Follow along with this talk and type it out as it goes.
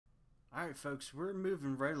Alright folks, we're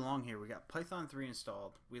moving right along here. We got Python 3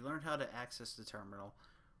 installed. We learned how to access the terminal.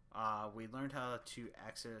 We learned how to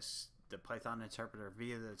access the Python interpreter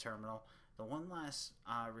via the terminal. The one last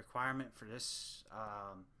requirement for this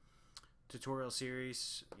tutorial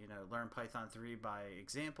series, learn Python 3 by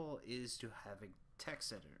example, is to have a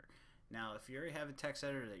text editor. Now, if you already have a text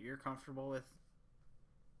editor that you're comfortable with,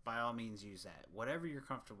 by all means use that. Whatever you're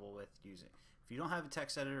comfortable with, use it. If you don't have a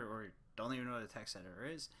text editor or don't even know what a text editor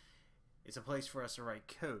is, it's a place for us to write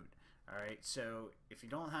code. Alright, so if you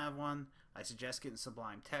don't have one, I suggest getting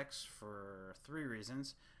Sublime Text for 3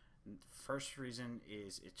 reasons. First reason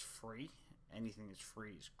is it's free. Anything that's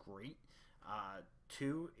free is great.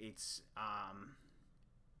 2, it's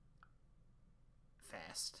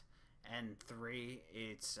fast. And 3,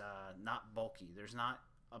 it's not bulky. There's not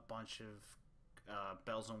a bunch of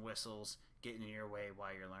bells and whistles getting in your way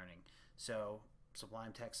while you're learning. So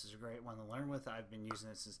Sublime Text is a great one to learn with. I've been using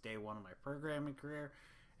it since day one of my programming career,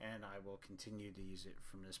 and I will continue to use it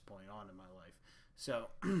from this point on in my life. So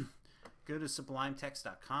go to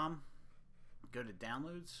sublimetext.com, go to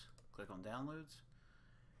downloads, click on downloads,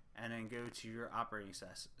 and then go to your operating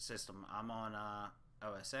system. I'm on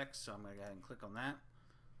OS X, so I'm going to go ahead and click on that,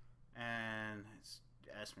 and it's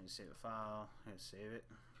asked me to save a file. I'm going to save it,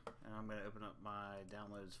 and I'm going to open up my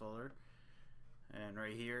downloads folder. And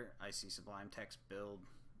right here, I see Sublime Text build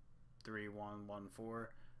 3114.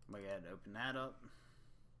 I'm going to go ahead and open that up.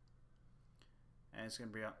 And it's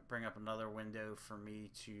going to bring up another window for me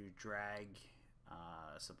to drag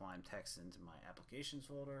Sublime Text into my applications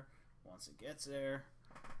folder. Once it gets there,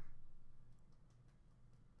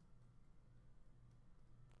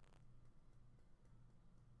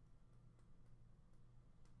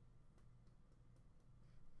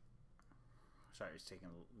 sorry, it's taking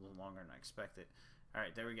a little longer than I expected.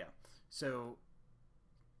 Alright, there we go. So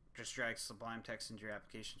just drag Sublime Text into your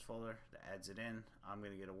applications folder. That adds it in. I'm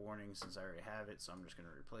going to get a warning since I already have it, so I'm just going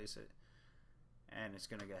to replace it. And it's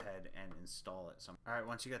going to go ahead and install it. So, alright,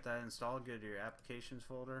 once you got that installed, go to your applications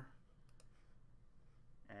folder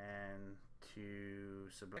and to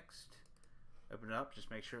Sublime Text. Open it up, just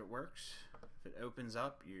make sure it works. If it opens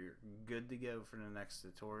up, you're good to go for the next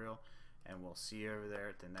tutorial, and we'll see you over there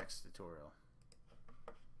at the next tutorial.